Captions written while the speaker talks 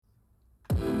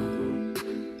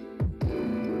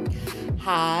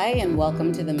Hi, and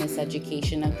welcome to the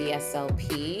Miseducation of the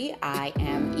SLP. I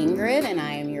am Ingrid, and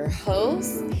I am your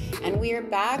host. And we are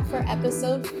back for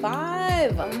episode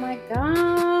 5. Oh my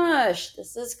gosh,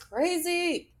 this is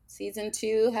crazy. Season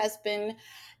 2 has been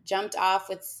jumped off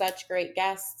with such great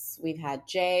guests. We've had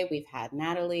Jay, we've had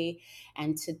Natalie,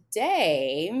 and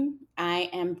today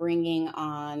I am bringing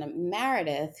on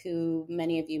Meredith, who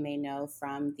many of you may know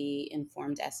from the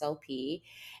Informed SLP.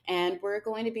 And we're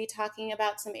going to be talking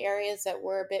about some areas that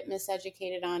we're a bit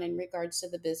miseducated on in regards to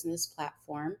the business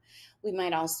platform. We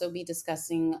might also be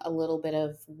discussing a little bit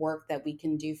of work that we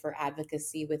can do for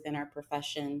advocacy within our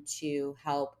profession to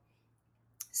help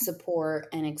support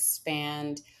and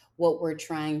expand what we're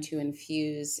trying to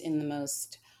infuse in the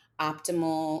most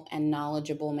optimal and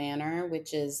knowledgeable manner,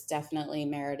 which is definitely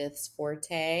Meredith's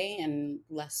forte and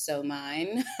less so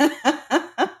mine.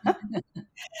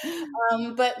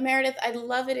 But Meredith, I'd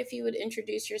love it if you would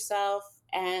introduce yourself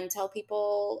and tell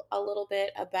people a little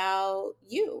bit about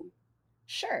you.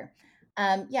 Sure.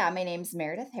 Yeah, my name's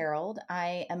Meredith Harold.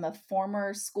 I am a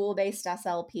former school based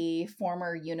SLP,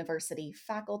 former university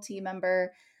faculty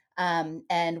member.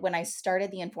 And when I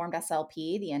started the Informed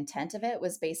SLP, the intent of it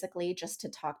was basically just to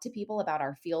talk to people about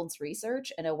our field's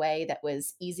research in a way that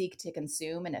was easy to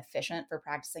consume and efficient for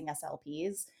practicing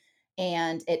SLPs.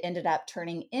 And it ended up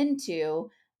turning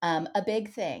into a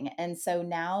big thing. And so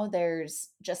now there's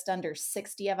just under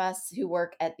 60 of us who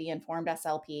work at the Informed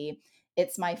SLP.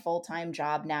 It's my full-time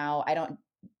job now. I don't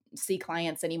see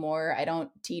clients anymore. I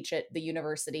don't teach at the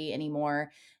university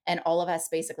anymore. And all of us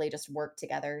basically just work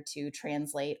together to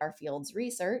translate our field's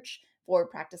research for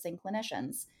practicing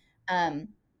clinicians. Um,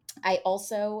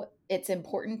 it's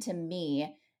important to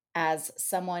me as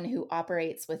someone who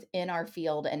operates within our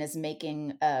field and is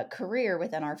making a career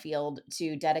within our field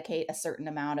to dedicate a certain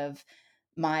amount of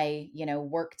my,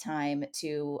 work time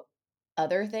to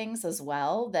other things as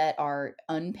well that are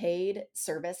unpaid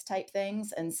service type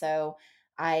things. And so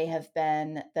I have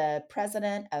been the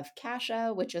president of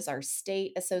CASHA, which is our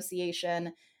state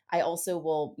association. I also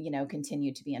will,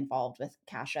 continue to be involved with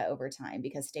CASHA over time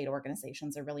because state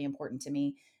organizations are really important to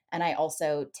me. And I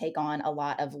also take on a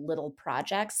lot of little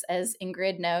projects, as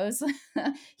Ingrid knows,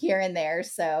 here and there.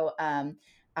 So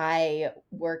I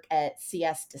work at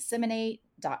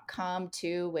csdisseminate.com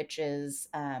too, which is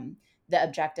the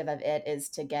objective of it is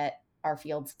to get our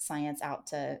field's science out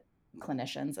to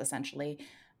clinicians essentially.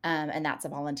 And that's a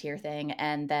volunteer thing.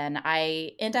 And then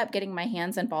I end up getting my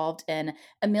hands involved in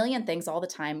a million things all the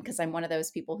time because I'm one of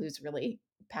those people who's really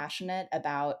passionate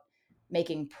about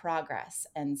making progress.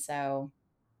 And so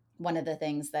one of the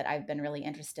things that I've been really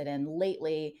interested in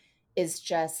lately is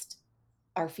just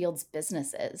our field's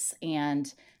businesses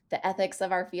and the ethics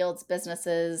of our field's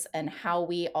businesses and how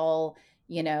we all,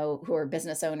 who are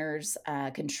business owners,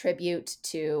 contribute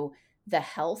to the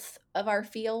health of our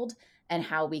field and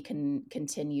how we can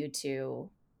continue to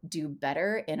do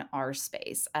better in our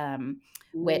space. Mm.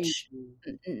 Which,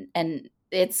 and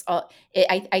it's,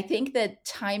 I think the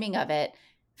timing of it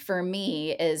for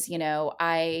me is,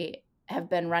 I have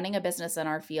been running a business in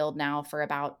our field now for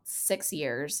about 6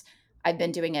 years. I've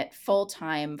been doing it full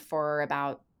time for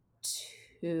about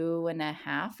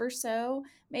 2.5 or so,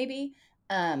 maybe.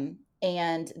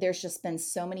 And there's just been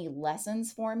so many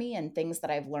lessons for me and things that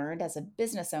I've learned as a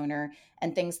business owner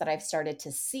and things that I've started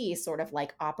to see sort of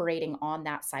like operating on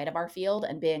that side of our field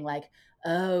and being like,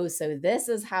 oh, so this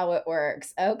is how it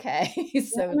works. Okay.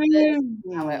 So this is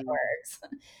how it Mm. works.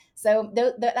 So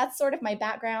that's sort of my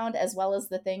background as well as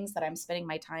the things that I'm spending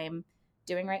my time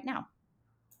doing right now.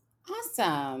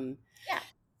 Awesome. Yeah.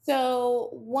 So,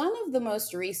 one of the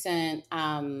most recent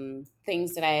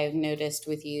things that I've noticed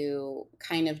with you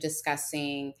kind of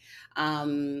discussing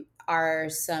are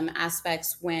some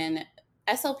aspects when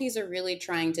SLPs are really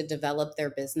trying to develop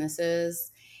their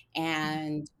businesses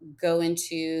and go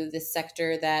into the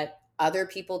sector that other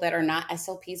people that are not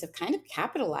SLPs have kind of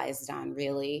capitalized on,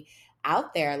 really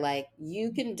out there. Like,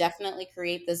 you can definitely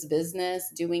create this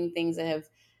business doing things that have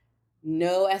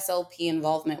no SLP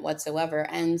involvement whatsoever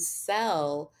and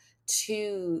sell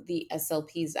to the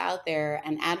SLPs out there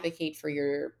and advocate for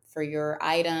your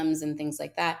items and things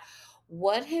like that.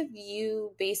 What have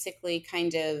you basically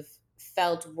kind of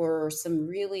felt were some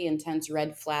really intense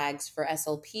red flags for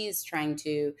SLPs trying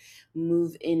to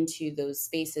move into those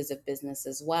spaces of business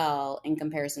as well in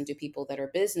comparison to people that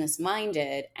are business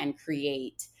minded and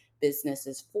create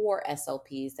businesses for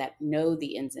SLPs that know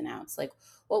the ins and outs? Like,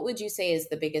 what would you say is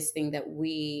the biggest thing that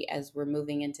we, as we're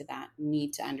moving into that,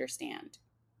 need to understand?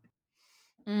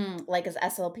 Like as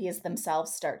SLPs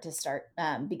themselves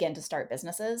begin to start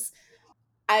businesses.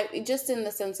 I just in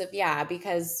the sense of, yeah,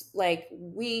 because like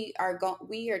we are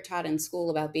taught in school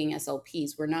about being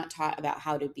SLPs. We're not taught about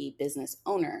how to be business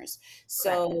owners. Correct.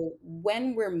 So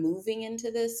when we're moving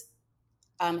into this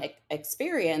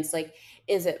experience, like,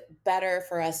 is it better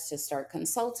for us to start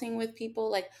consulting with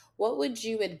people? Like, what would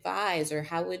you advise, or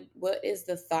what is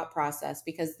the thought process?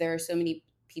 Because there are so many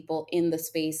people in the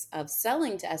space of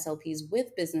selling to SLPs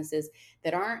with businesses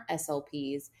that aren't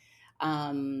SLPs.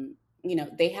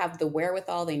 They have the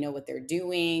wherewithal, they know what they're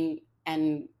doing,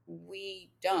 and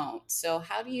we don't. So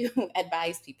how do you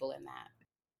advise people in that?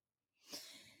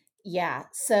 Yeah.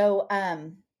 So,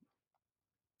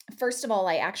 first of all,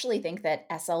 I actually think that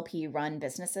SLP run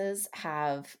businesses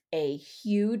have a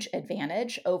huge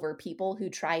advantage over people who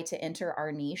try to enter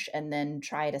our niche and then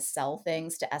try to sell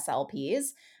things to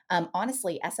SLPs.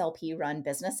 Honestly, SLP run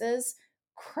businesses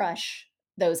crush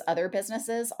those other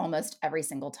businesses almost every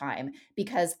single time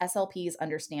because SLPs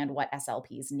understand what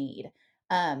SLPs need.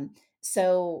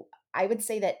 So I would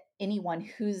say that anyone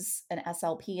who's an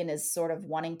SLP and is sort of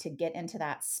wanting to get into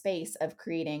that space of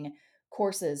creating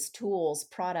courses, tools,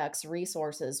 products,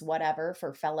 resources, whatever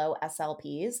for fellow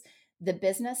SLPs, the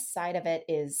business side of it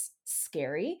is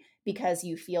scary because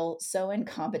you feel so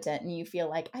incompetent and you feel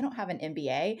like, I don't have an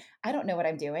MBA. I don't know what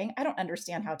I'm doing. I don't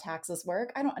understand how taxes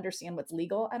work. I don't understand what's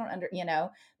legal. I don't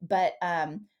but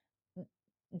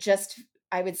just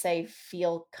I would say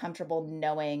feel comfortable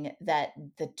knowing that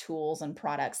the tools and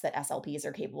products that SLPs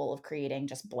are capable of creating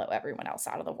just blow everyone else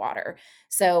out of the water.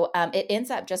 So it ends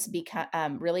up just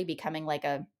really becoming like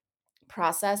a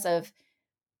process of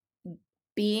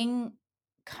being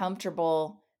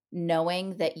comfortable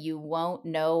knowing that you won't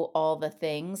know all the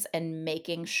things and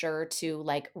making sure to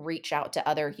like reach out to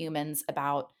other humans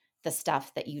about the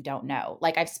stuff that you don't know.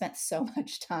 Like I've spent so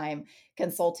much time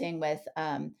consulting with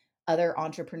other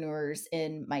entrepreneurs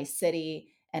in my city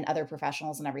and other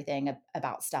professionals and everything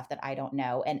about stuff that I don't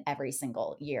know. And every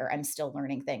single year, I'm still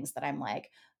learning things that I'm like,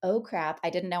 oh crap, I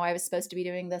didn't know I was supposed to be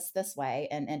doing this way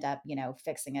and end up,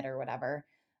 fixing it or whatever.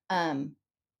 Um,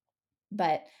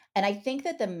 but and I think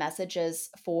that the messages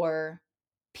for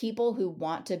people who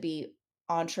want to be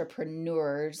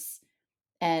entrepreneurs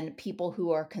and people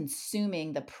who are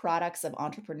consuming the products of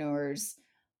entrepreneurs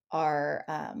are,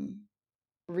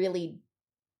 really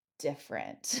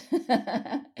different.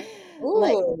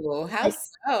 Like Ooh, how like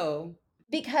so?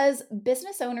 because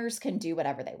business owners can do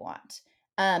whatever they want.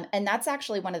 And that's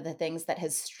actually one of the things that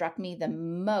has struck me the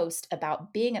most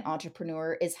about being an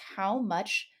entrepreneur is how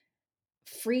much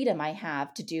freedom I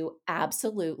have to do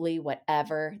absolutely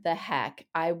whatever the heck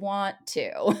I want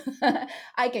to.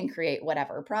 I can create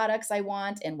whatever products I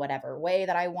want in whatever way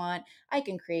that I want. I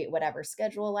can create whatever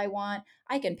schedule I want.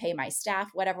 I can pay my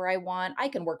staff whatever I want. I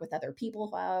can work with other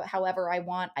people however I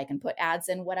want. I can put ads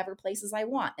in whatever places I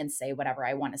want and say whatever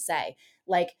I want to say.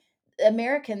 Like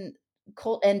American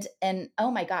and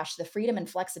oh my gosh, the freedom and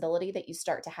flexibility that you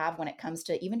start to have when it comes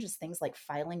to even just things like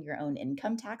filing your own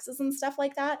income taxes and stuff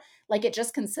like that, like it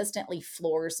just consistently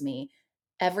floors me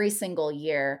every single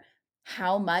year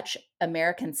how much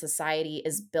American society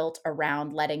is built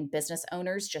around letting business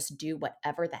owners just do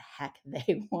whatever the heck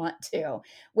they want to,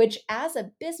 which as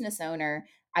a business owner,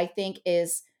 I think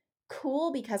is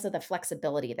cool because of the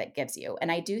flexibility that gives you.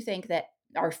 And I do think that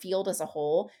our field as a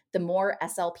whole, the more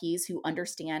SLPs who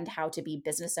understand how to be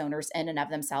business owners in and of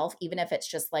themselves, even if it's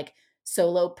just like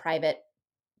solo private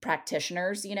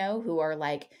practitioners, who are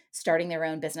like starting their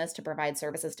own business to provide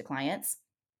services to clients.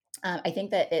 I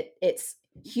think that it's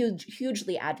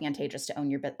hugely advantageous to own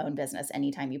your own business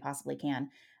anytime you possibly can.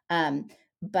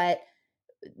 But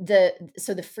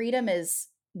the freedom is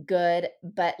good,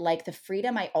 but like the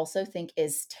freedom I also think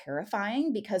is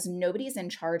terrifying because nobody's in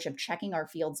charge of checking our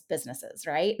field's businesses,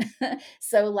 right?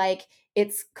 So like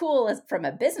it's cool from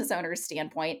a business owner's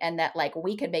standpoint and that like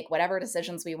we can make whatever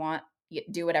decisions we want,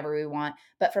 do whatever we want,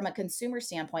 but from a consumer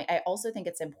standpoint, I also think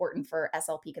it's important for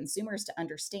SLP consumers to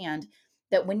understand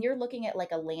that when you're looking at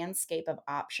like a landscape of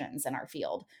options in our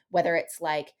field, whether it's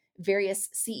like various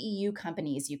CEU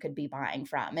companies you could be buying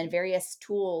from and various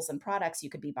tools and products you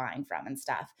could be buying from and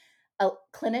stuff.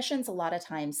 Clinicians a lot of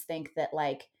times think that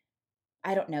like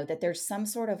I don't know that there's some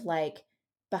sort of like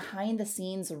behind the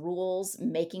scenes rules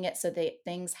making it so that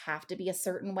things have to be a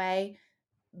certain way,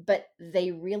 but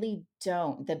they really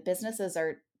don't. The businesses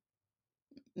are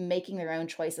making their own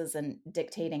choices and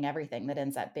dictating everything that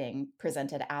ends up being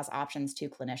presented as options to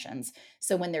clinicians.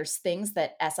 So when there's things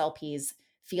that SLPs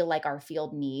feel like our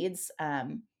field needs,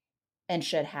 and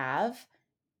should have,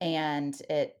 and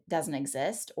it doesn't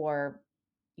exist, or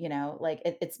like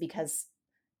it's because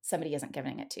somebody isn't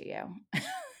giving it to you.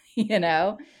 you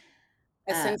know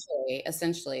Um,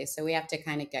 Essentially. So we have to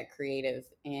kind of get creative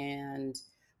and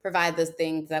provide the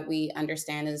things that we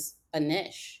understand is a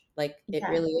niche. Like it yeah,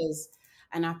 really is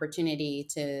an opportunity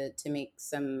to make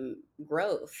some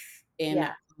growth in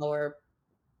yeah, our,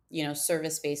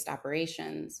 service-based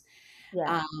operations. yeah,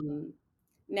 Um,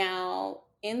 Now,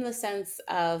 in the sense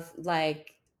of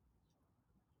like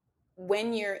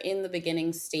when you're in the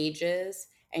beginning stages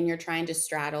and you're trying to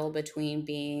straddle between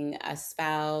being a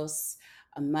spouse,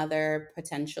 a mother,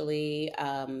 potentially,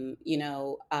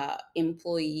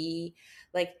 employee,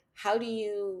 like how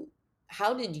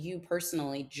did you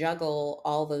personally juggle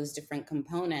all those different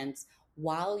components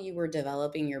while you were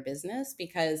developing your business?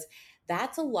 Because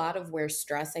that's a lot of where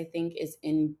stress, I think, is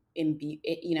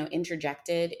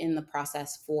interjected in the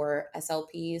process for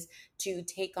SLPs to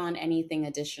take on anything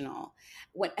additional.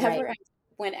 right,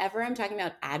 Whenever I'm talking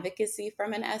about advocacy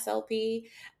from an SLP,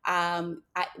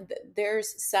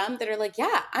 there's some that are like,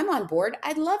 yeah, I'm on board.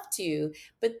 I'd love to.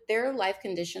 But their life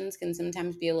conditions can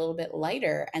sometimes be a little bit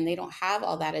lighter and they don't have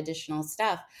all that additional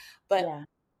stuff. But yeah.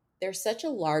 there's such a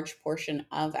large portion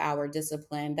of our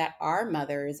discipline that are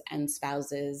mothers and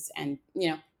spouses and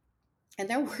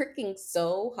they're working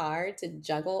so hard to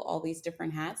juggle all these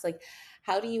different hats. Like,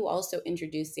 how do you also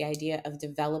introduce the idea of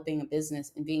developing a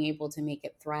business and being able to make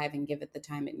it thrive and give it the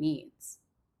time it needs?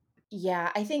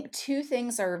 Yeah, I think 2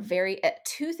 things are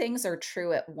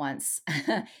true at once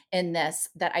in this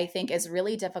that I think is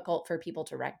really difficult for people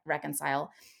to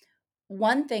reconcile.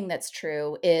 One thing that's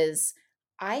true is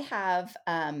I have,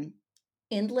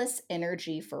 endless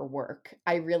energy for work.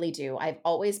 I really do. I've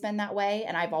always been that way,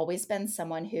 and I've always been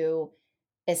someone who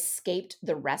escaped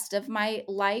the rest of my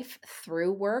life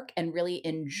through work and really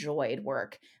enjoyed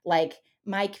work. Like,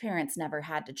 my parents never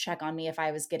had to check on me if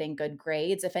I was getting good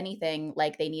grades. If anything,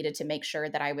 like, they needed to make sure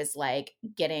that I was,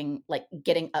 getting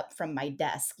up from my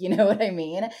desk, you know what I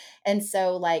mean? And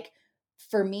so, like,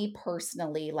 for me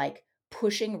personally, like,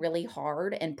 pushing really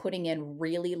hard and putting in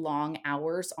really long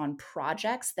hours on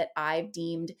projects that I've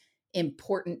deemed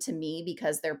important to me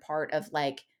because they're part of,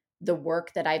 like, the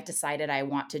work that I've decided I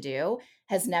want to do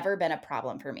has never been a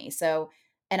problem for me. So,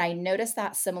 and I notice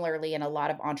that similarly in a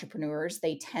lot of entrepreneurs,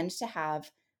 they tend to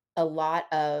have a lot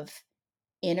of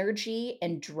energy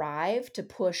and drive to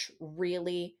push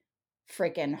really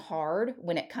freaking hard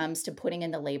when it comes to putting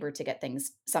in the labor to get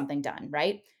something done,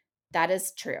 right? That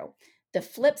is true. The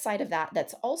flip side of that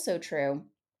that's also true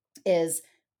is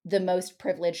the most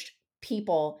privileged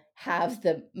people have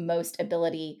the most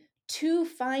ability to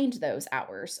find those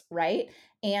hours, right?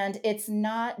 And it's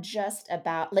not just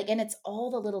about like, and it's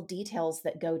all the little details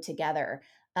that go together.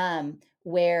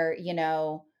 Where,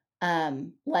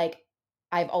 like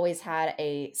I've always had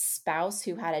a spouse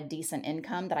who had a decent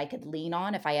income that I could lean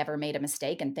on if I ever made a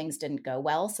mistake and things didn't go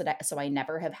well. So I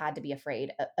never have had to be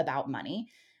afraid about money.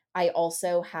 I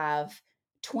also have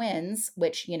twins,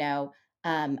 which,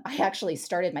 I actually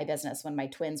started my business when my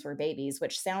twins were babies,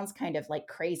 which sounds kind of like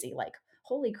crazy. Like,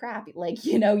 holy crap. Like,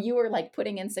 you were like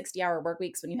putting in 60-hour work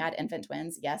weeks when you had infant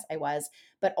twins. Yes, I was.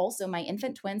 But also, my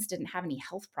infant twins didn't have any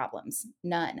health problems,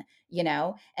 none,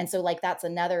 And so, like, that's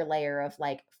another layer of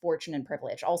like fortune and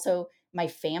privilege. Also, my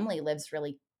family lives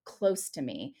really close to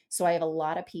me. So I have a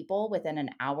lot of people within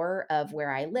an hour of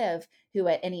where I live who,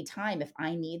 at any time, if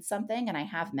I need something, and I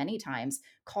have many times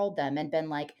called them and been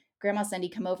like, Grandma Cindy,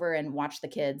 come over and watch the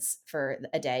kids for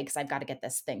a day because I've got to get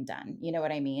this thing done. You know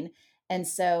what I mean? And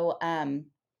so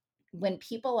when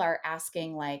people are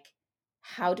asking, like,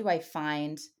 how do I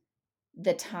find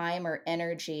the time or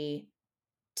energy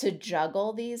to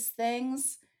juggle these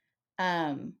things?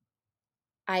 Um,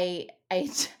 I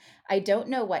I don't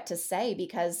know what to say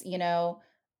because,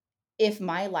 if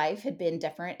my life had been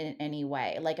different in any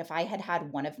way, like if I had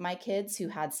had one of my kids who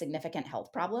had significant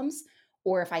health problems,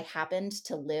 or if I happened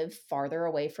to live farther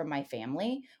away from my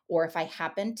family, or if I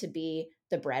happened to be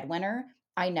the breadwinner,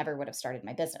 I never would have started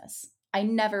my business. I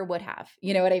never would have.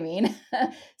 You know what I mean?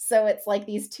 So it's like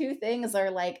these two things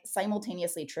are like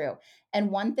simultaneously true.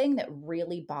 And one thing that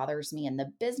really bothers me in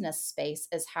the business space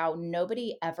is how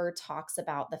nobody ever talks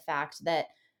about the fact that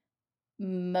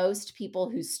most people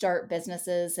who start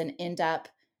businesses and end up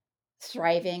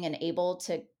thriving and able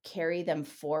to carry them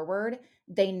forward,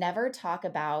 they never talk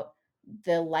about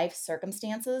the life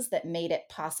circumstances that made it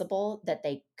possible that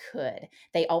they could.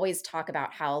 They always talk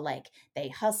about how, like, they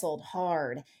hustled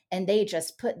hard and they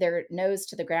just put their nose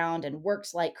to the ground and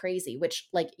worked like crazy, which,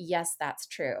 like, yes, that's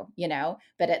true,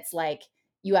 but it's like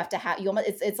you have to have you almost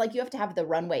it's like you have to have the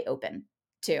runway open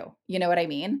too. You know what I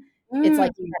mean? It's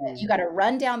like you Mm. gotta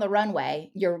run down the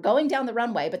runway. You're going down the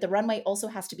runway, but the runway also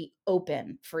has to be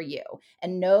open for you.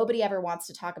 And nobody ever wants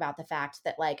to talk about the fact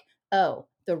that, like, oh,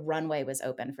 the runway was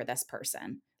open for this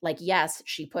person. Like, yes,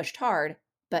 she pushed hard,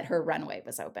 but her runway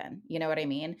was open. You know what I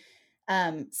mean?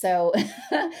 So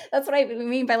that's what I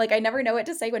mean by like, I never know what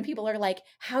to say when people are like,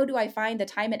 how do I find the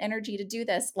time and energy to do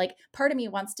this? Like, part of me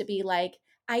wants to be like,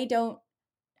 I don't,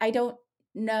 I don't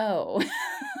know.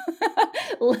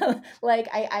 Like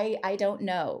I don't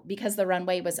know because the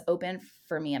runway was open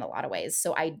for me in a lot of ways.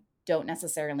 So I don't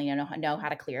necessarily know how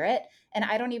to clear it. And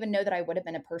I don't even know that I would have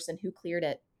been a person who cleared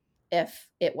it if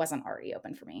it wasn't already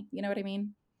open for me. You know what I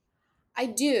mean? I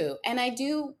do. And I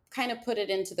do kind of put it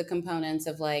into the components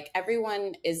of like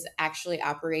everyone is actually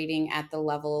operating at the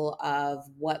level of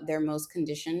what they're most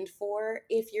conditioned for.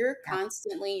 If you're Yeah.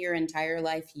 constantly your entire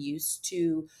life used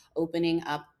to opening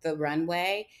up the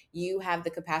runway, you have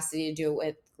the capacity to do it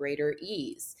with greater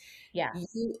ease. Yeah.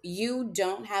 You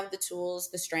don't have the tools,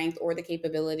 the strength, or the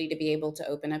capability to be able to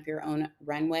open up your own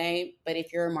runway. But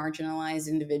if you're a marginalized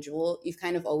individual, you've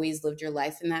kind of always lived your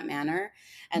life in that manner.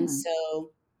 And Mhm.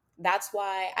 so that's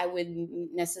why I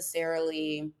wouldn't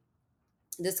necessarily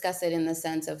discuss it in the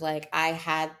sense of like I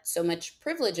had so much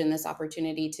privilege in this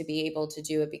opportunity to be able to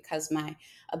do it because my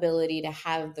ability to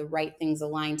have the right things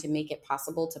aligned to make it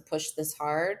possible to push this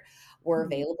hard were Mhm.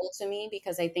 available to me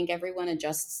because I think everyone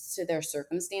adjusts to their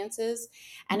circumstances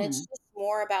and it's Mhm. just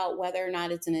more about whether or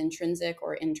not it's an intrinsic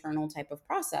or internal type of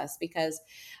process because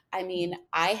I mean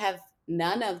I have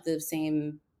none of the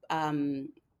same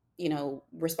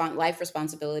life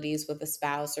responsibilities with a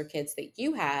spouse or kids that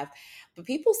you have, but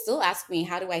people still ask me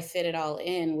how do I fit it all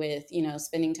in with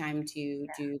spending time to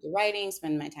do the writing,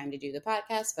 spend my time to do the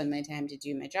podcast, spend my time to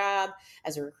do my job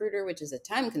as a recruiter, which is a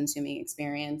time consuming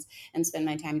experience, and spend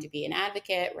my time to be an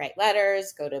advocate, write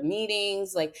letters, go to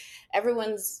meetings. Like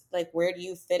everyone's like, where do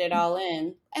you fit it all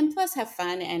in, and plus have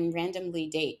fun and randomly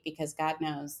date because God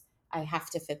knows I have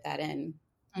to fit that in.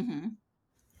 Mhm.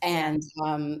 Yeah. And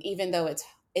even though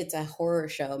it's a horror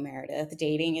show, Meredith,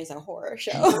 dating is a horror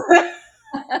show.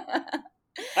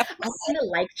 I kind of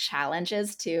like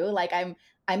challenges too. Like I'm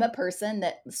a person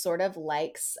that sort of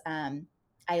likes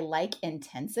I like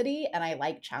intensity and I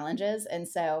like challenges. And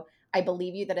so I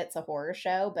believe you that it's a horror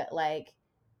show, but like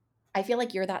I feel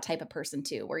like you're that type of person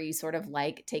too, where you sort of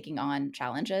like taking on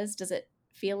challenges. Does it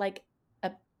feel like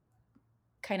a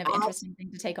kind of interesting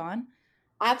thing to take on?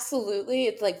 Absolutely.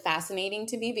 It's like fascinating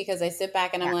to me because I sit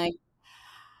back and I'm Yeah. like,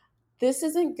 this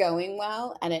isn't going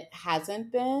well and it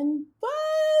hasn't been, but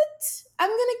I'm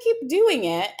going to keep doing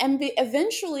it and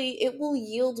eventually it will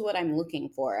yield what I'm looking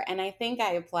for. And I think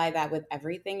I apply that with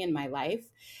everything in my life.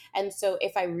 And so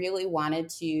if I really wanted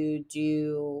to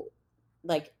do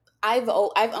like I've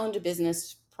owned a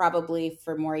business probably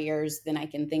for more years than I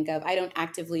can think of. I don't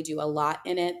actively do a lot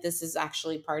in it. This is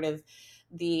actually part of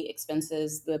the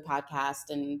expenses, the podcast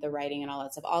and the writing and all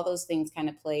that stuff. All those things kind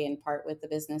of play in part with the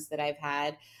business that I've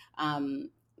had.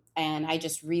 Um, and I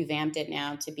just revamped it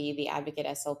now to be the Advocate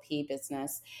SLP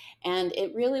business. And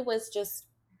it really was just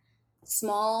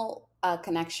small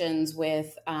connections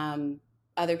with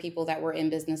other people that were in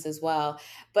business as well.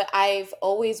 But I've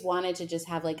always wanted to just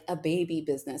have like a baby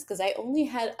business because I only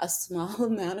had a small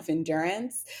amount of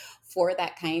endurance for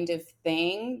that kind of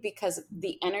thing because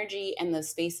the energy and the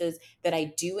spaces that I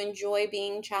do enjoy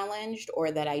being challenged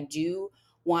or that I do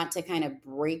want to kind of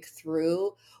break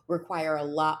through require a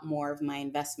lot more of my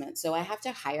investment. So I have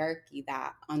to hierarchy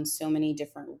that on so many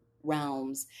different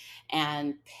realms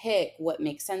and pick what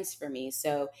makes sense for me.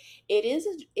 So it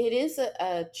is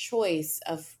a choice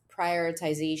of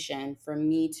prioritization for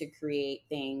me to create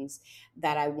things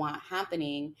that I want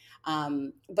happening.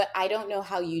 But I don't know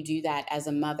how you do that as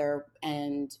a mother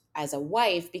and as a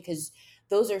wife because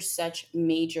those are such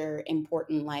major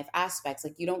important life aspects.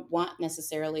 Like you don't want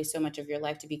necessarily so much of your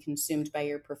life to be consumed by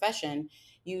your profession.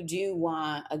 You do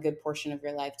want a good portion of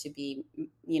your life to be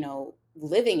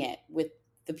living it with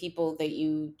the people that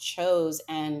you chose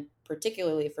and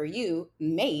particularly for you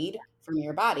made from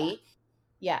your body.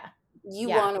 Yeah. You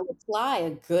Yeah. want to apply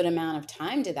a good amount of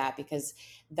time to that because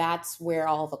that's where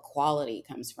all the quality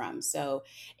comes from. So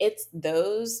it's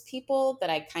those people that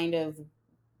I kind of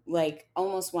like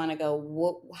almost want to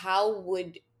go, how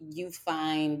would you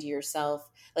find yourself?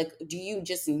 Like, do you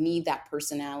just need that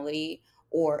personality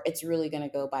or it's really going to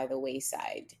go by the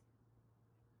wayside?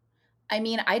 I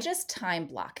mean, I just time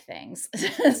block things.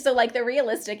 So, like, the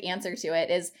realistic answer to it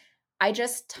is I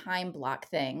just time block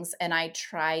things and I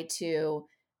try to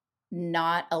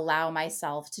not allow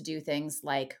myself to do things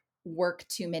like work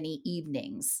too many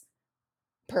evenings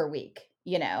per week,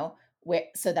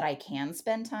 so that I can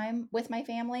spend time with my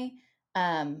family.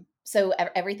 So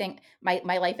everything, my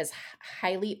life is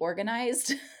highly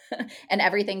organized and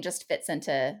everything just fits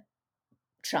into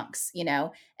chunks,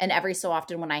 and every so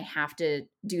often when I have to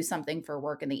do something for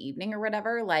work in the evening or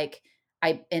whatever, like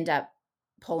I end up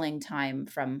pulling time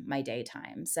from my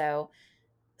daytime. So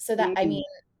that I Mm. mean,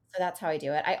 so that's how I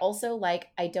do it. I also like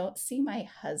I don't see my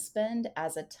husband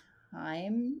as a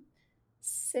time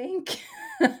sink.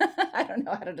 I don't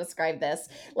know how to describe this.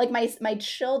 Like my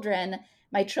children,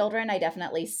 I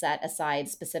definitely set aside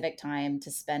specific time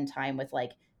to spend time with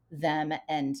like them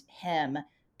and him,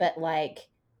 but like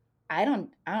I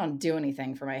don't do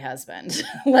anything for my husband.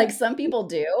 Like some people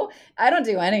do. I don't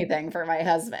do anything for my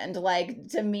husband. Like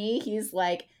to me, he's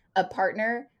like a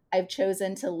partner I've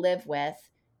chosen to live with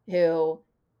who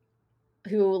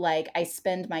like I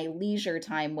spend my leisure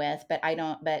time with, but I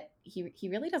don't but he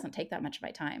really doesn't take that much of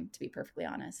my time, to be perfectly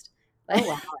honest. Oh, Like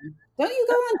wow. Don't you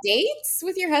go on dates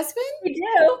with your husband?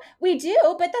 we do,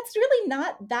 but that's really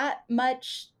not that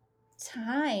much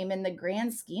time in the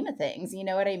grand scheme of things, you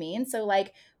know what I mean? So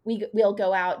like we'll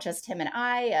go out just him and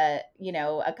I,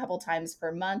 a couple times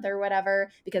per month or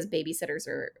whatever, because babysitters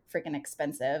are freaking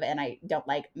expensive, and I don't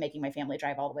like making my family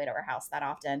drive all the way to our house that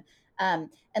often. And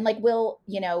like we'll,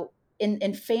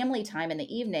 in family time in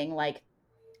the evening, like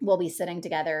we'll be sitting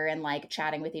together and like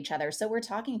chatting with each other. So we're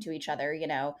talking to each other,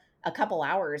 a couple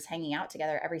hours hanging out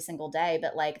together every single day.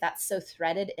 But like that's so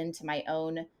threaded into my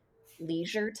own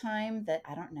leisure time that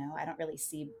I don't know. I don't really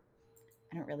see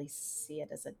it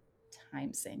as a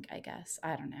time sink, I guess.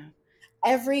 I don't know.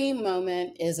 Every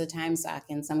moment is a time suck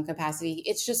in some capacity.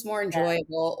 It's just more Yeah.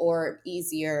 enjoyable or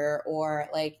easier, or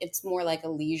like it's more like a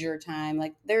leisure time.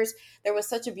 Like there was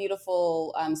such a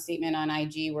beautiful statement on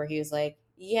IG where he was like,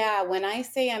 "Yeah, when I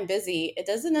say I'm busy, it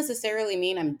doesn't necessarily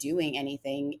mean I'm doing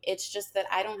anything. It's just that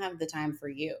I don't have the time for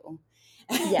you."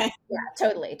 Yes. Yeah.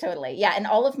 Totally. Totally. Yeah. And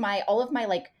all of my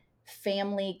like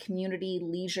family, community,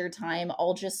 leisure time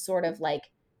all just sort of like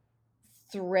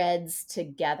threads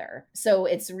together. So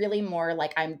it's really more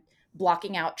like I'm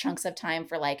blocking out chunks of time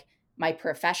for like my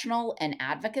professional and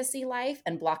advocacy life,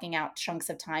 and blocking out chunks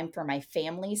of time for my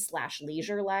family slash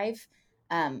leisure life.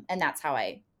 And that's how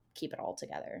I keep it all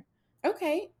together.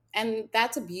 Okay. And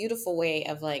that's a beautiful way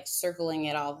of like circling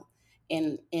it all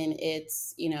in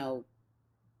its,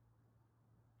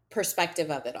 perspective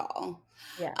of it all.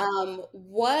 Yeah.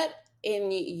 What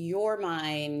in your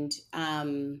mind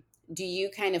do you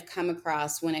kind of come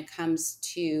across when it comes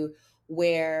to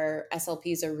where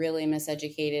SLPs are really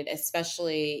miseducated,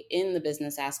 especially in the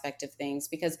business aspect of things?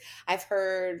 Because I've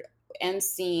heard and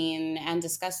seen and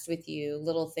discussed with you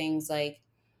little things like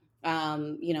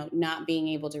not being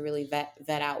able to really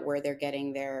vet out where they're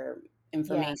getting their Yeah.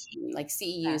 information, like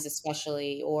Yeah. CEUs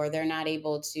especially, or they're not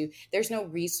able to. There's no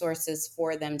resources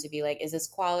for them to be like, is this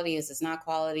quality? Is this not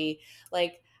quality?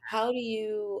 Like, how do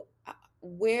you?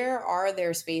 Where are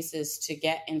there spaces to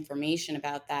get information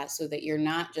about that so that you're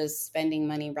not just spending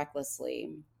money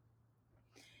recklessly?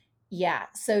 Yeah.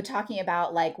 So talking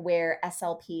about like where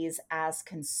SLPs as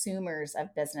consumers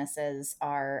of businesses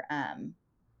are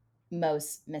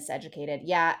most miseducated.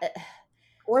 Yeah.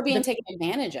 Or being The taken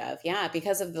advantage of, yeah,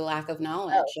 because of the lack of Oh,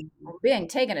 knowledge. we're being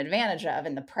taken advantage of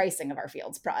in the pricing of our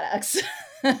field's products.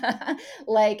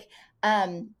 Like,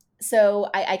 so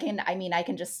I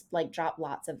can just like drop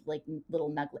lots of like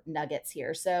little nuggets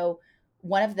here. So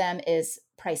one of them is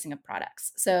pricing of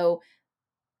products. So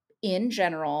in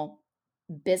general,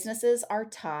 businesses are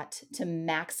taught to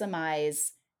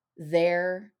maximize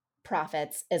their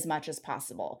profits as much as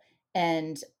possible.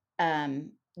 And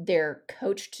they're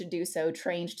coached to do so,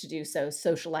 trained to do so,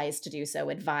 socialized to do so,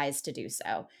 advised to do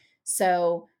so.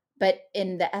 So, but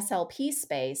in the SLP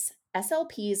space,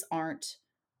 SLPs aren't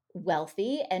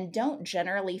wealthy and don't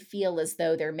generally feel as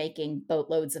though they're making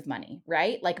boatloads of money,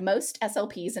 right? Like most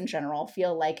SLPs in general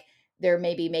feel like they're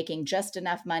maybe making just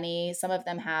enough money. Some of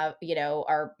them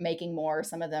are making more,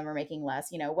 some of them are making less,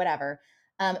 whatever.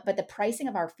 But the pricing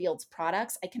of our field's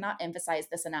products, I cannot emphasize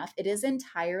this enough. It is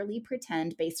entirely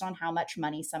pretend based on how much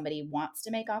money somebody wants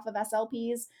to make off of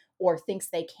SLPs or thinks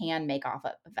they can make off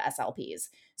of SLPs.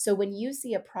 So when you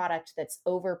see a product that's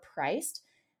overpriced,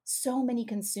 so many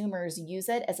consumers use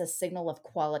it as a signal of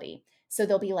quality. So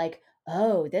they'll be like,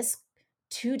 oh, this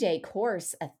 2-day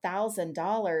course,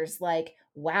 $1,000, like,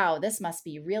 wow, this must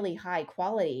be really high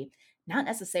quality. Not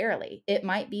necessarily. It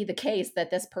might be the case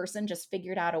that this person just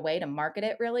figured out a way to market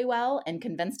it really well and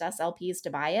convinced SLPs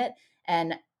to buy it.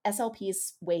 And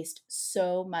SLPs waste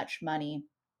so much money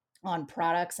on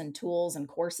products and tools and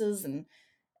courses and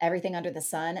everything under the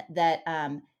sun that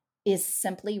is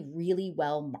simply really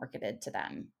well marketed to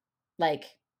them. Like,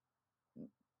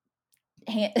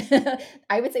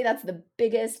 I would say that's the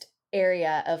biggest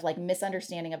area of like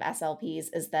misunderstanding of SLPs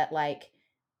is that like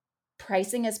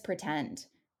pricing is pretend.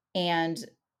 And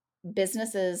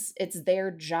businesses, it's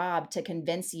their job to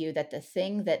convince you that the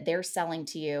thing that they're selling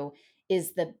to you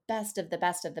is the best of the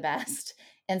best of the best.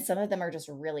 And some of them are just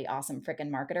really awesome freaking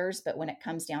marketers, but when it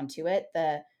comes down to it,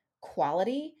 the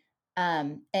quality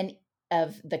and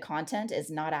of the content is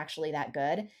not actually that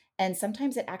good. And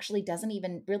sometimes it actually doesn't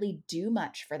even really do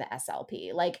much for the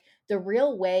SLP. Like the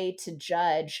real way to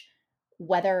judge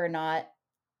whether or not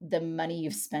the money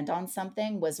you've spent on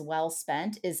something was well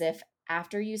spent is if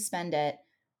after you spend it,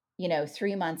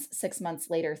 3 months, 6 months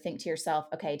later, think to yourself,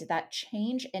 okay, did that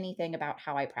change anything about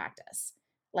how I practice?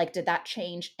 Like, did that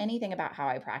change anything about how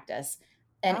I practice?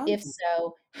 And Oh, if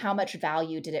so, how much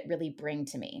value did it really bring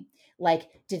to me?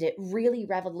 Like, did it really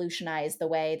revolutionize the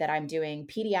way that I'm doing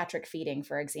pediatric feeding,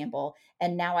 for example?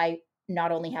 And now I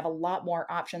not only have a lot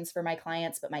more options for my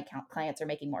clients, but my clients are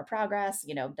making more progress,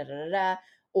 da da da da.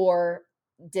 Or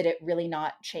did it really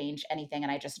not change anything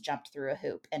and I just jumped through a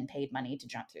hoop and paid money to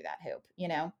jump through that hoop?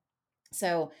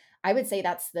 So I would say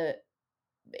that's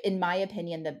in my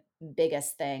opinion, the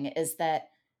biggest thing is that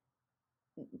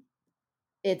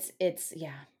it's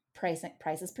yeah,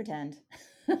 prices pretend.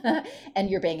 And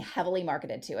you're being heavily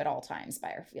marketed to at all times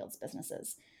by our fields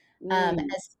businesses. mm,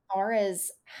 As far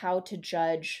as how to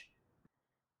judge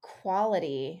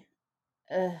quality,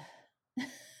 ugh,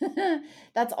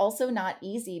 that's also not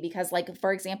easy because, like,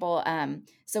 for example,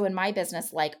 so in my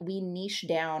business, like, we niche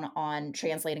down on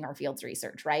translating our fields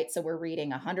research, right? So we're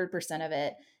reading 100% of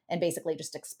it and basically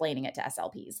just explaining it to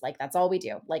SLPs. Like, that's all we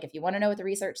do. Like, if you want to know what the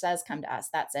research says, come to us.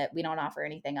 That's it. We don't offer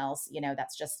anything else.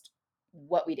 That's just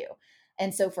what we do.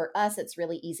 And so for us, it's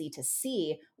really easy to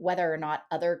see whether or not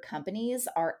other companies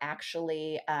are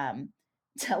actually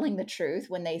telling the truth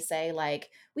when they say, like,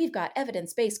 we've got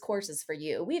evidence-based courses for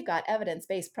you. We've got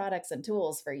evidence-based products and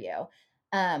tools for you.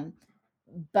 Um,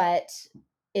 but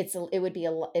it's a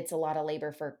lot of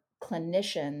labor for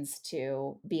clinicians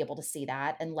to be able to see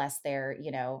that unless they're,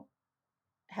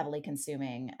 heavily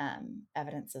consuming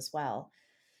evidence as well.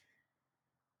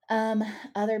 Um,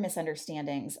 Other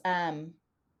misunderstandings.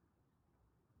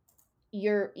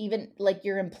 Your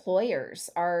employers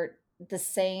are the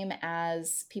same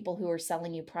as people who are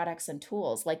selling you products and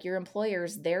tools. Like your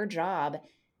employers, their job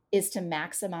is to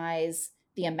maximize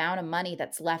the amount of money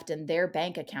that's left in their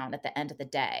bank account at the end of the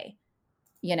day,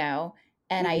 you know?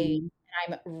 And mhm.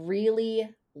 I'm really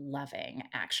loving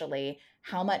actually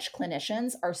how much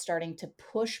clinicians are starting to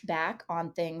push back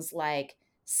on things like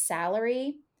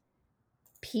salary,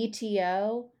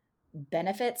 PTO,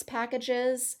 benefits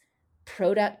packages,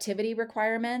 productivity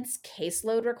requirements,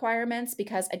 caseload requirements,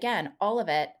 because again, all of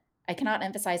it, I cannot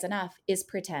emphasize enough, is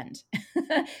pretend.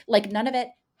 Like none of it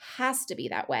has to be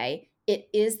that way. It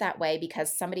is that way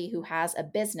because somebody who has a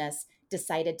business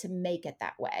decided to make it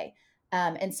that way.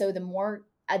 And so the more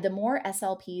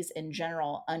SLPs in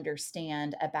general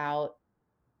understand about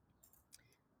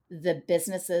the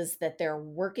businesses that they're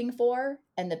working for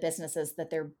and the businesses that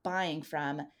they're buying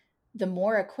from, the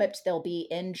more equipped they'll be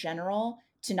in general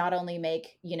to not only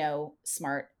make,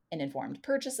 smart and informed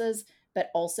purchases,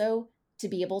 but also to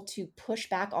be able to push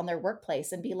back on their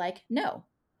workplace and be like, no,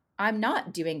 I'm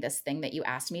not doing this thing that you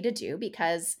asked me to do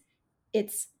because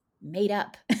it's made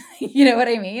up. You know what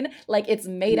I mean? Like it's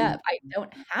made Mm. up. I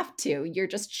don't have to. You're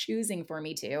just choosing for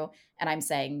me to. And I'm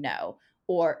saying no.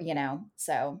 Or,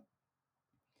 so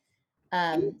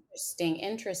um Interesting,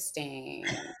 interesting.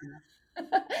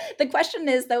 the question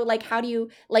is though, like, how do you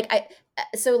like I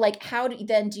so like how do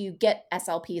you get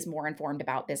SLPs more informed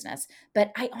about business?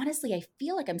 But I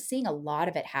feel like I'm seeing a lot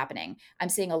of it happening. I'm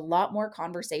seeing a lot more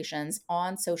conversations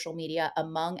on social media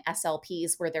among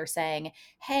SLPs where they're saying,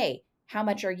 hey, how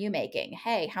much are you making?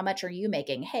 Hey, how much are you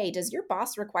making? Hey, does your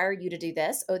boss require you to do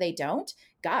this? Oh, they don't?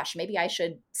 Gosh, maybe I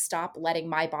should stop letting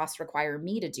my boss require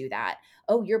me to do that.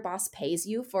 Oh, your boss pays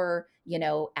you for,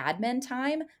 admin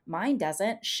time? Mine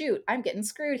doesn't. Shoot, I'm getting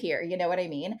screwed here. You know what I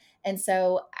mean? And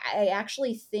so I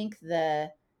actually think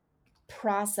the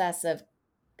process of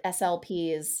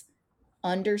SLPs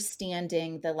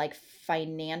understanding the like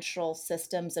financial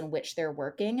systems in which they're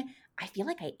working, I feel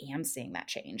like I am seeing that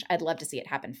change. I'd love to see it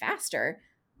happen faster,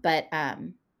 but I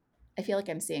feel like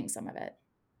I'm seeing some of it.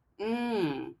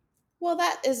 Mm. Well,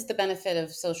 that is the benefit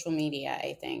of social media,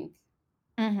 I think.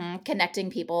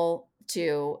 Connecting people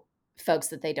to folks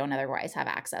that they don't otherwise have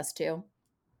access to.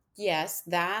 Yes,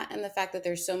 that and the fact that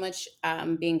there's so much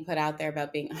being put out there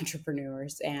about being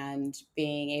entrepreneurs and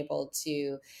being able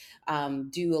to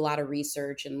do a lot of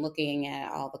research and looking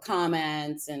at all the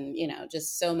comments and,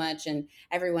 just so much. And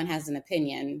everyone has an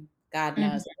opinion. God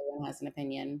knows Hmm. everyone has an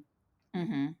opinion.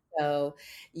 Hmm. So,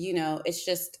 it's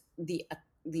just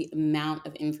the amount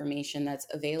of information that's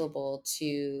available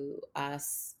to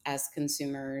us as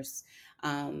consumers.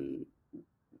 Um,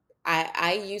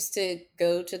 I used to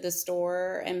go to the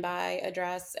store and buy a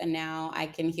dress, and now I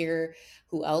can hear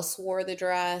who else wore the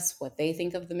dress, what they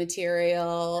think of the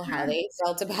material, how they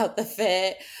felt about the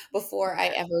fit before I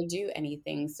Yeah. ever do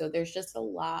anything. So there's just a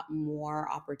lot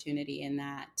more opportunity in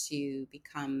that to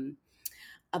become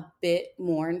a bit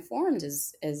more informed,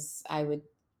 as I would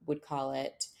call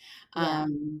it. Yeah.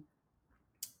 Um,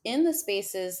 in the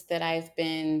spaces that I've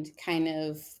been kind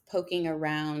of poking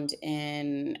around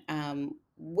in,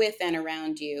 with and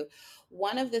around you,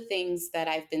 one of the things that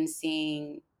I've been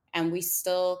seeing, and we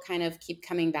still kind of keep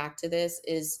coming back to this,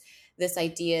 is this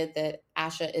idea that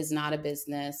ASHA is not a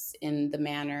business in the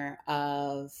manner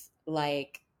of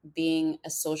like being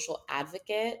a social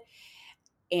advocate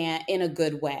and in a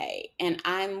good way. And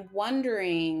I'm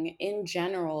wondering in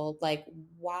general, like,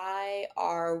 why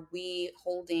are we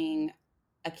holding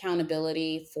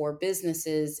accountability for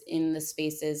businesses in the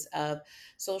spaces of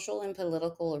social and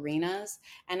political arenas?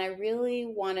 And I really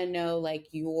want to know, like,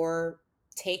 your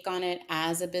take on it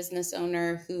as a business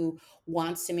owner who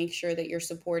wants to make sure that you're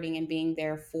supporting and being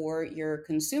there for your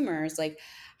consumers. Like,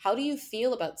 how do you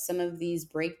feel about some of these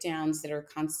breakdowns that are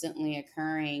constantly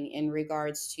occurring in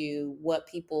regards to what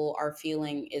people are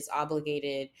feeling is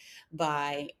obligated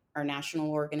by our national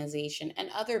organization and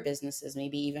other businesses,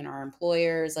 maybe even our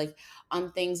employers, like on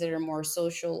things that are more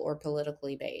social or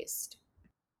politically based?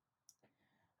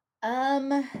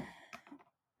 Um,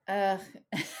 uh,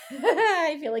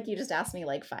 I feel like you just asked me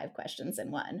like 5 questions in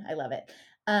one. I love it.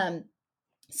 Um,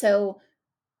 so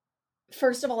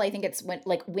first of all, I think it's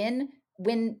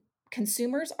when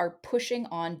consumers are pushing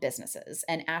on businesses,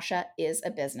 and ASHA is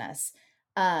a business,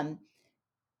 um,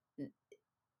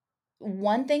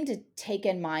 one thing to take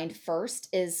in mind first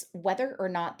is whether or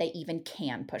not they even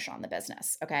can push on the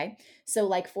business, okay? So,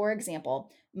 like, for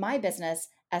example, my business,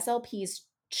 SLPs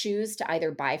choose to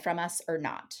either buy from us or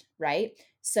not, right?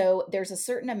 So, there's a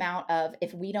certain amount of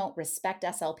if we don't respect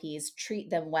SLPs,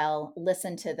 treat them well,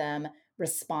 listen to them,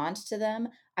 respond to them,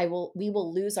 we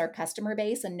will lose our customer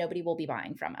base and nobody will be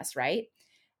buying from us, right?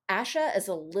 ASHA is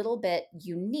a little bit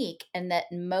unique in that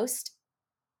most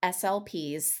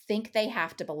SLPs think they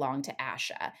have to belong to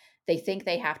ASHA. They think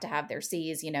they have to have their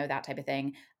Cs, that type of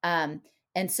thing. And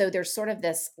so there's sort of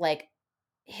this like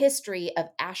history of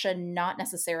ASHA not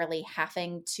necessarily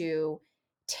having to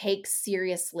take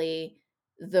seriously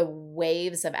the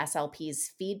waves of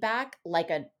SLP's feedback like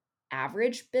an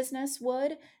average business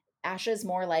would. ASHA is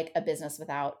more like a business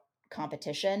without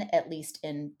competition, at least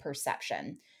in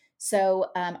perception. So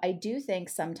I do think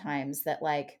sometimes that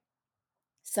like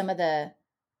some of the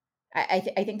I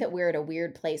think that we're at a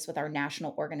weird place with our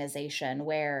national organization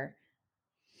where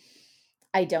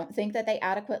I don't think that they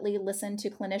adequately listen to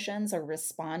clinicians or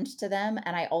respond to them,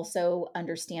 and I also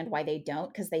understand why they don't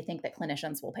because they think that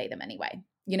clinicians will pay them anyway.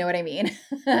 You know what I mean?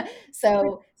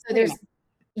 So Pretty much. there's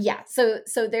yeah, so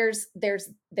there's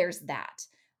that.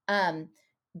 Um,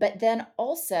 but then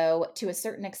also to a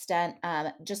certain extent,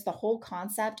 just the whole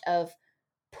concept of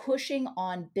pushing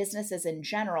on businesses in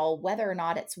general, whether or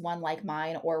not it's one like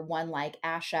mine or one like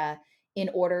ASHA, in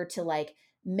order to like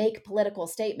make political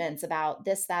statements about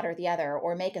this, that, or the other,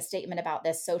 or make a statement about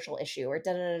this social issue or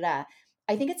da da da da.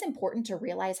 I think it's important to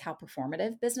realize how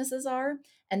performative businesses are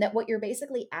and that what you're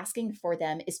basically asking for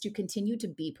them is to continue to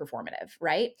be performative,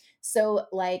 right? So,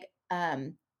 like,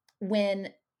 when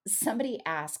somebody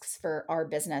asks for our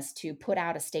business to put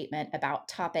out a statement about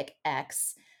topic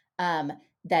X, um,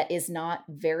 that is not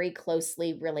very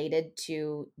closely related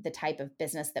to the type of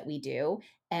business that we do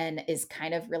and is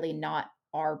kind of really not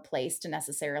our place to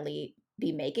necessarily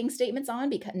be making statements on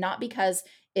because not because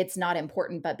it's not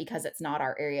important but because it's not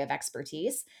our area of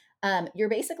expertise. You're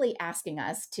basically asking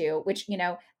us to, which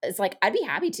it's like I'd be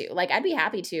happy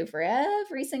to for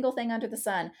every single thing under the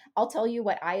sun. I'll tell you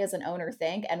what I as an owner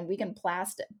think and we can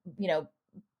you know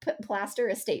plaster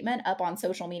a statement up on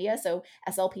social media so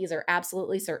SLPs are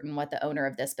absolutely certain what the owner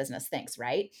of this business thinks,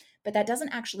 right? But that doesn't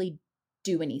actually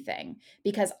do anything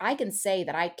because I can say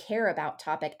that I care about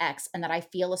topic X and that I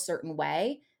feel a certain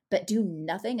way, but do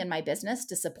nothing in my business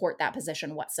to support that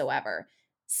position whatsoever.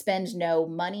 Spend no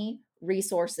money,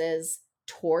 resources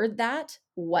toward that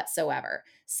whatsoever.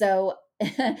 So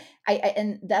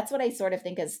and that's what I sort of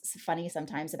think is funny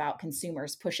sometimes about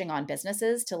consumers pushing on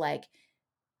businesses to like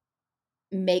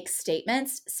make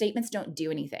statements don't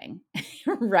do anything,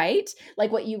 right?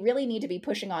 Like what you really need to be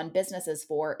pushing on businesses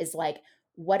for is like,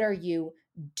 what are you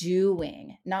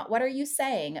doing? Not what are you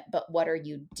saying, but what are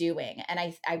you doing? And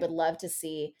I would love to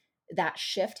see that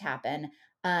shift happen.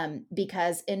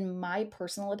 Because in my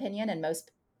personal opinion, and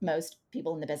most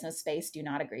people in the business space do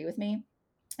not agree with me,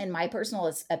 in my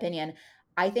personal opinion,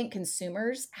 I think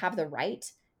consumers have the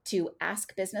right to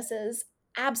ask businesses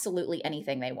absolutely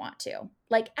anything they want to.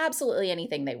 Like absolutely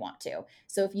anything they want to.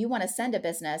 So if you want to send a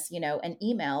business, an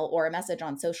email or a message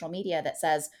on social media that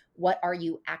says, "What are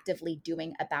you actively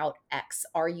doing about X?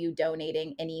 Are you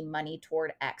donating any money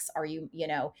toward X? Are you,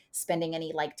 spending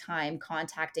any like time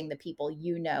contacting the people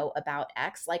about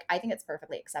X?" Like I think it's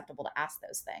perfectly acceptable to ask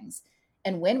those things.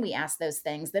 And when we ask those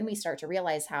things, then we start to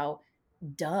realize how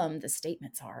dumb the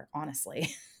statements are,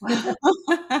 honestly. Because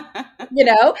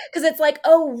it's like,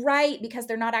 oh, right, because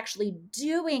they're not actually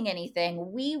doing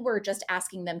anything. We were just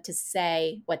asking them to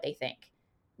say what they think.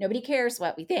 Nobody cares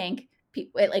what we think.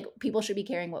 Like people should be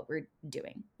caring what we're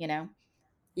doing. Is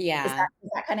Yeah. that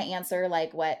does that kind of answer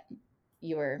like what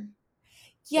you were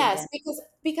Yes, thinking?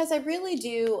 because I really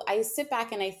do. I sit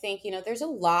back and I think, there's a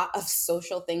lot of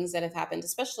social things that have happened,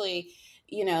 especially,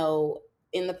 you know,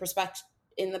 in the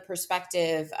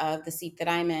perspective of the seat that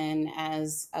I'm in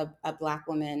as a Black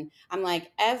woman. I'm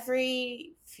like,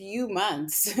 every few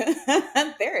months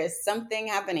there is something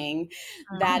happening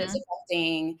that is Mhm.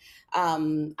 affecting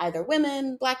either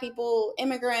women, Black people,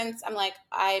 immigrants. I'm like,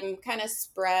 I'm kind of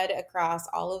spread across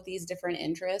all of these different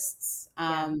interests.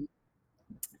 Yeah.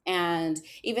 And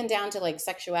even down to like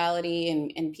sexuality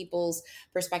and people's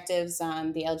perspectives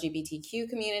on the LGBTQ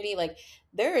community. Like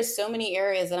there is so many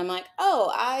areas that I'm like,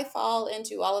 oh, I fall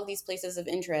into all of these places of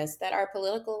interest that are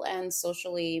political and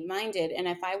socially minded. And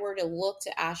if I were to look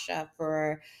to ASHA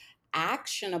for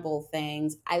actionable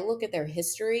things, I look at their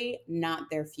history, not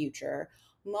their future,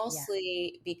 Yeah.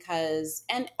 mostly because,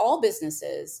 and all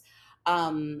businesses,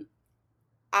 um,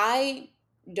 I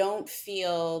don't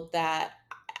feel that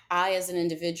I, as an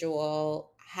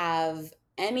individual, have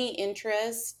any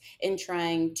interest in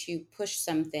trying to push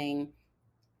something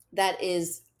that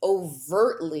is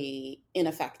overtly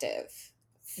ineffective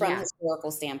from Yeah.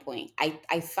 historical standpoint.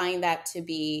 I find that to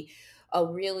be a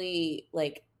really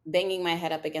like banging my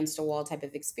head up against a wall type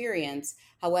of experience.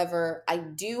 However, I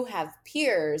do have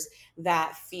peers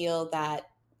that feel that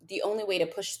the only way to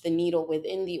push the needle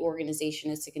within the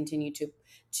organization is to continue to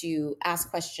ask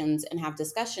questions and have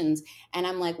discussions. And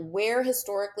I'm like, where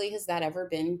historically has that ever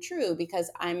been true? Because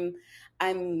I'm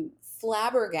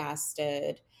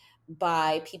flabbergasted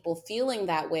by people feeling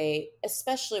that way,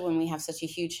 especially when we have such a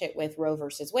huge hit with Roe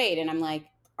versus Wade. And I'm like,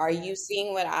 are Yeah. you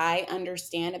seeing what I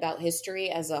understand about history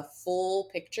as a full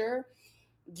picture?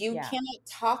 You Yeah. cannot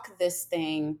talk this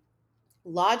thing,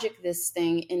 logic this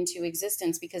thing into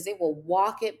existence because they will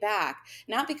walk it back.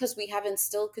 Not because we haven't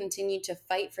still continued to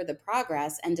fight for the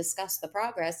progress and discuss the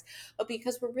progress, but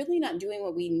because we're really not doing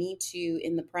what we need to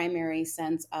in the primary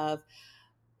sense of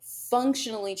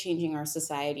functionally changing our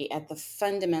society at the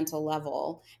fundamental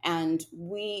level. And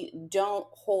we don't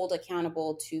hold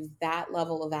accountable to that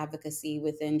level of advocacy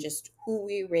within just who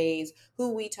we raise,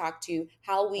 who we talk to,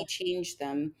 how we Yeah. change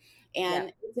them. Yeah.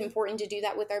 And it's important to do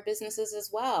that with our businesses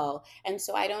as well. And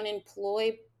so I don't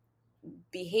employ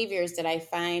behaviors that I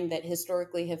find that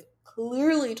historically have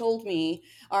clearly told me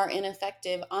are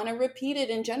ineffective on a repeated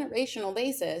and generational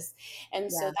basis.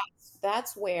 And so Yeah.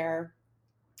 that's where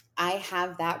I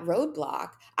have that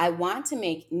roadblock. I want to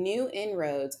make new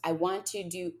inroads. I want to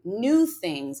do new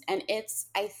things. And it's,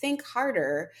 I think,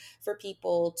 harder for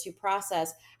people to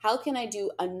process how can I do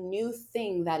a new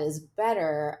thing that is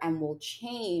better and will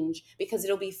change because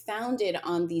it'll be founded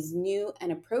on these new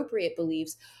and appropriate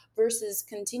beliefs versus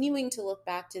continuing to look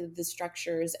back to the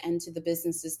structures and to the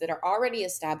businesses that are already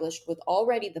established with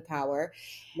already the power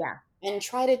Yeah. and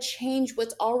try to change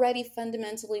what's already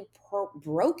fundamentally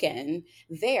broken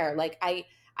there. Like I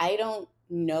don't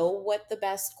know what the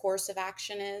best course of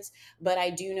action is, but I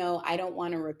do know I don't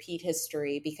want to repeat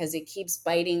history because it keeps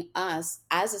biting us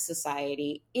as a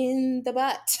society in the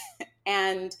butt.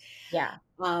 And Yeah.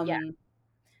 Yeah. um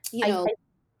you I, know I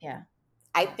yeah.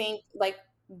 I Yeah. think like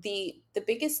the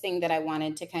biggest thing that I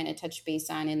wanted to kind of touch base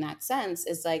on in that sense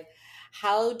is like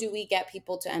how do we get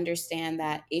people to understand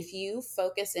that if you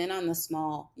focus in on the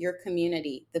small, your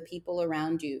community, the people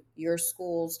around you, your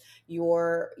schools,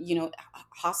 your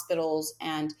hospitals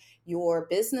and your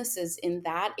businesses in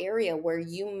that area where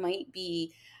you might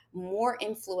be more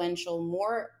influential,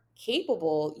 more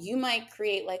capable, you might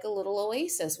create like a little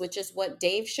oasis, which is what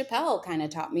Dave Chappelle kind of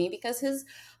taught me because his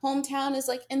hometown is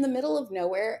like in the middle of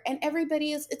nowhere and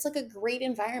everybody is, it's like a great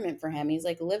environment for him. He's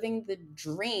like living the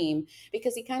dream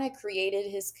because he kind of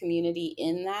created his community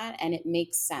in that and it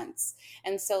makes sense.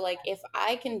 And so like if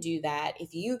I can do that,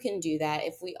 if you can do that,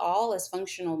 if we all as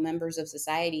functional members of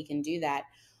society can do that,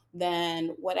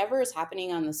 then whatever is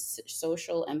happening on the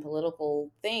social and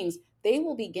political things, they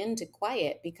will begin to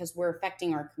quiet because we're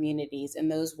affecting our communities,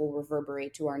 and those will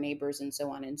reverberate to our neighbors and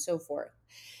so on and so forth.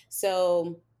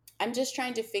 So I'm just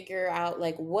trying to figure out,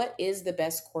 like, what is the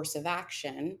best course of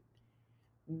action?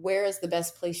 Where is the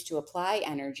best place to apply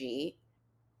energy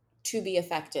to be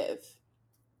effective?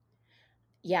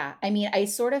 Yeah. I mean, I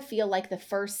sort of feel like the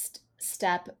first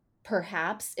step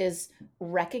perhaps is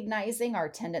recognizing our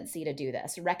tendency to do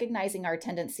this, recognizing our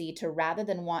tendency to, rather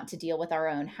than want to deal with our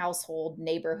own household,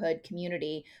 neighborhood,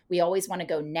 community, we always want to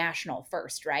go national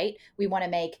first, right? We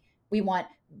want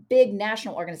big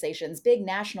national organizations, big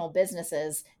national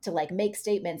businesses to like make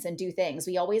statements and do things.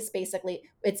 We always basically,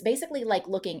 it's basically like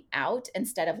looking out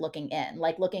instead of looking in,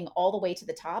 like looking all the way to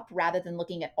the top rather than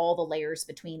looking at all the layers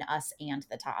between us and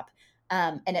the top.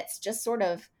 And it's just sort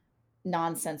of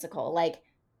nonsensical. Like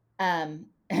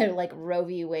Roe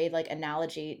v. Wade, like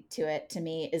analogy to it to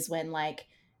me is when like,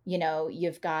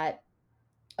 you've got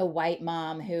a white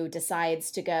mom who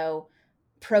decides to go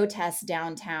protest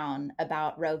downtown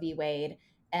about Roe v. Wade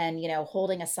and,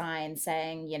 holding a sign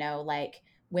saying, like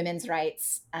women's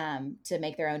rights to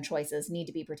make their own choices need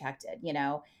to be protected,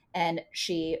 and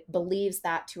she believes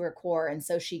that to her core. And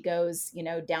so she goes,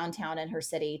 downtown in her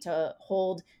city to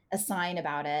hold a sign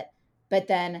about it, but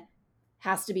then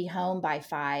has to be home by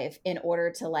 5 in order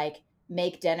to like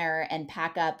make dinner and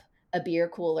pack up a beer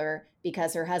cooler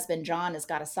because her husband John has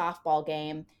got a softball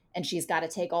game and she's got to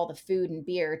take all the food and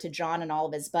beer to John and all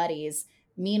of his buddies.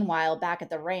 Meanwhile, back at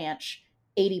the ranch,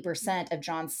 80% of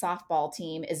John's softball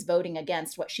team is voting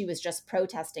against what she was just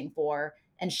protesting for.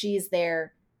 And she's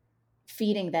there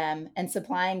feeding them and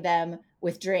supplying them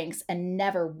with drinks and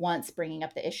never once bringing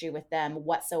up the issue with them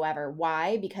whatsoever.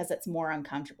 Why? Because it's more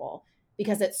uncomfortable.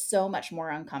 Because it's so much more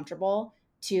uncomfortable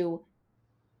to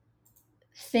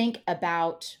think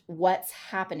about what's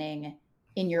happening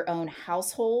in your own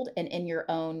household and in your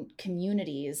own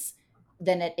communities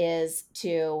than it is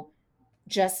to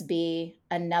just be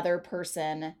another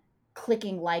person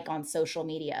clicking like on social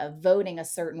media, voting a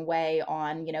certain way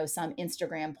on, some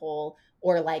Instagram poll,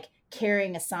 or like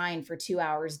carrying a sign for 2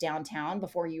 hours downtown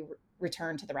before you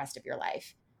return to the rest of your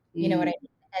life. You know what Mm, I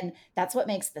mean? And that's what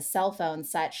makes the cell phone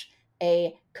such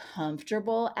a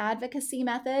comfortable advocacy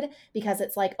method, because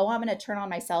it's like, oh, I'm going to turn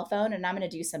on my cell phone and I'm going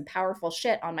to do some powerful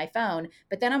shit on my phone,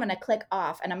 but then I'm going to click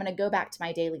off and I'm going to go back to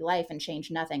my daily life and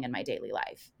change nothing in my daily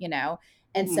life.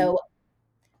 And mhm,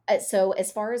 so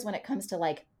as far as when it comes to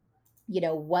like,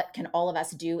 what can all of us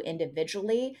do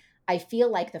individually, I feel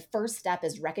like the first step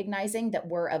is recognizing that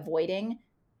we're avoiding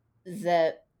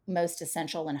the most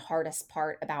essential and hardest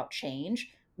part about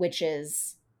change, which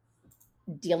is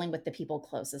dealing with the people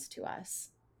closest to us,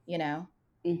 you know?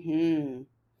 mhm.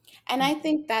 And I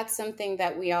think that's something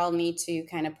that we all need to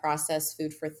kind of process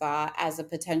food for thought as a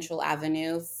potential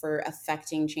avenue for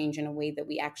affecting change in a way that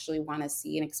we actually want to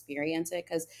see and experience it.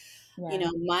 Because,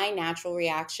 Yeah. my natural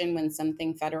reaction when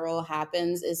something federal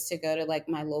happens is to go to like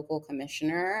my local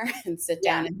commissioner and sit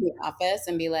Yeah. down in the office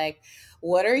and be like,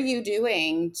 what are you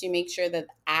doing to make sure that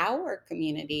our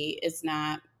community is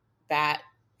not bat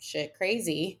shit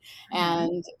crazy?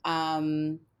 Mhm.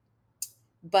 And,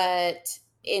 but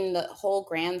in the whole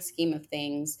grand scheme of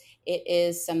things, it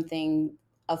is something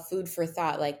of food for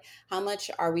thought. Like, how much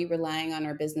are we relying on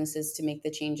our businesses to make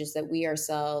the changes that we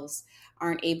ourselves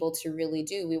aren't able to really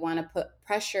do? We want to put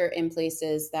pressure in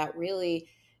places that really,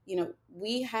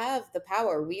 we have the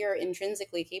power. We are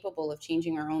intrinsically capable of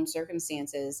changing our own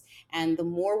circumstances. And the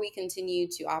more we continue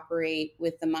to operate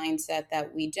with the mindset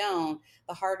that we don't,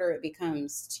 the harder it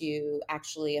becomes to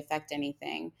actually affect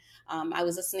anything. I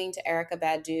was listening to Erica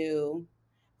Badu,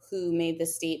 who made the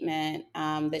statement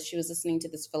that she was listening to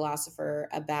this philosopher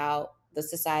about the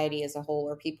society as a whole,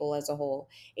 or people as a whole.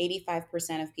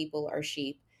 85% of people are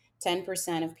sheep.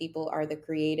 10% of people are the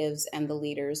creatives and the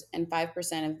leaders, and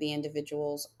 5% of the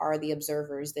individuals are the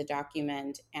observers that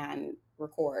document and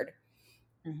record.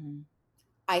 Mhm.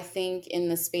 I think in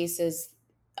the spaces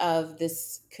of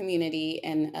this community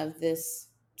and of this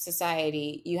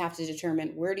society, you have to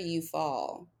determine, where do you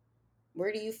fall?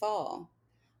 Where do you fall?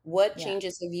 What Yeah.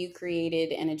 changes have you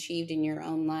created and achieved in your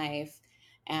own life?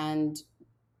 And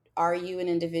are you an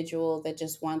individual that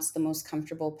just wants the most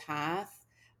comfortable path?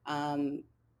 Um,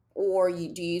 or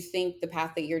do you think the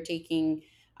path that you're taking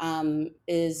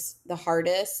is the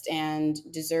hardest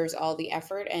and deserves all the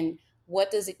effort? And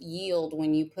what does it yield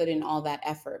when you put in all that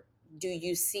effort? Do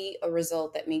you see a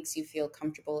result that makes you feel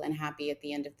comfortable and happy at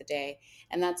the end of the day?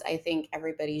 And that's, I think,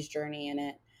 everybody's journey in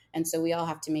it. And so we all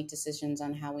have to make decisions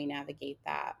on how we navigate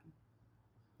that.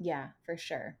 Yeah, for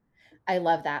sure. I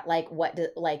love that. Like, what do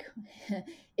like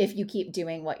if you keep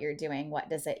doing what you're doing, what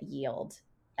does it yield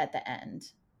at the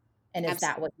end? And is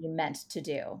that what you meant to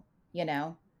do? You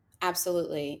know?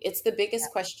 Absolutely. It's the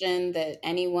biggest question that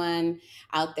anyone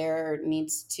out there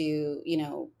needs to,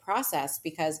 process,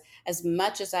 because as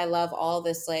much as I love all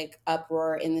this like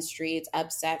uproar in the streets,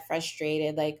 upset,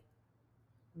 frustrated, like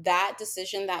that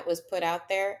decision that was put out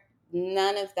there,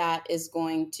 none of that is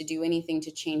going to do anything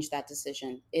to change that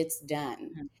decision. It's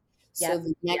done. Mhm. So Yep.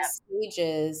 the Yep. next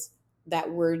stages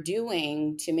that we're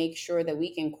doing to make sure that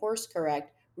we can course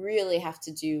correct really have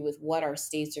to do with what our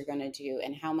states are going to do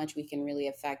and how much we can really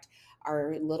affect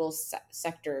our little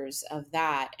sectors of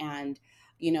that. And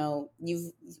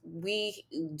we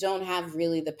don't have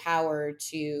really the power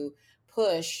to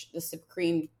push the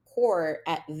Supreme Court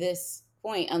at this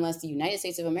point unless the United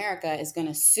States of America is going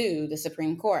to sue the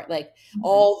Supreme Court, like Mhm.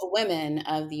 all the women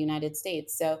of the United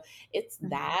States. So it's Mhm.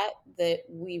 that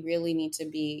we really need to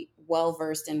be well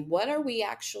versed in what are we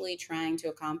actually trying to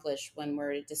accomplish when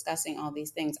we're discussing all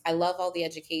these things. I love all the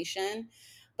education,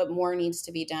 but more needs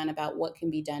to be done about what can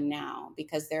be done now,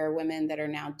 because there are women that are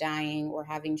now dying or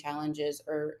having challenges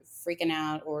or freaking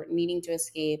out or needing to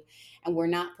escape, and we're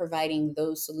not providing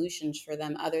those solutions for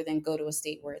them other than go to a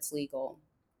state where it's legal.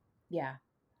 Yeah.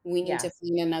 We need to Yeah.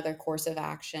 find another course of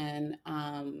action,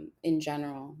 in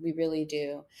general. We really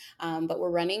do. But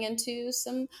we're running into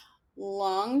some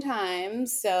long time.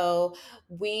 So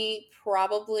we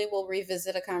probably will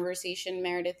revisit a conversation,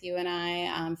 Meredith, you and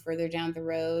I, further down the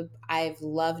road. I've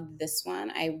loved this one.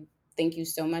 I thank you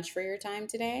so much for your time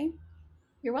today.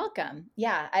 You're welcome.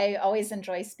 Yeah, I always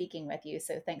enjoy speaking with you,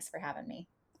 so thanks for having me.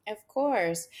 Of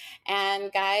course.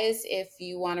 And guys, if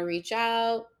you want to reach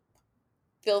out,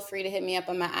 feel free to hit me up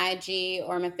on my IG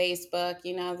or my Facebook,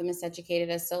 the Miseducated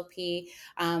SLP.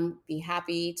 Be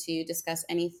happy to discuss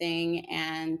anything.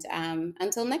 And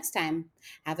until next time,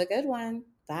 have a good one.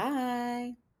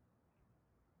 Bye.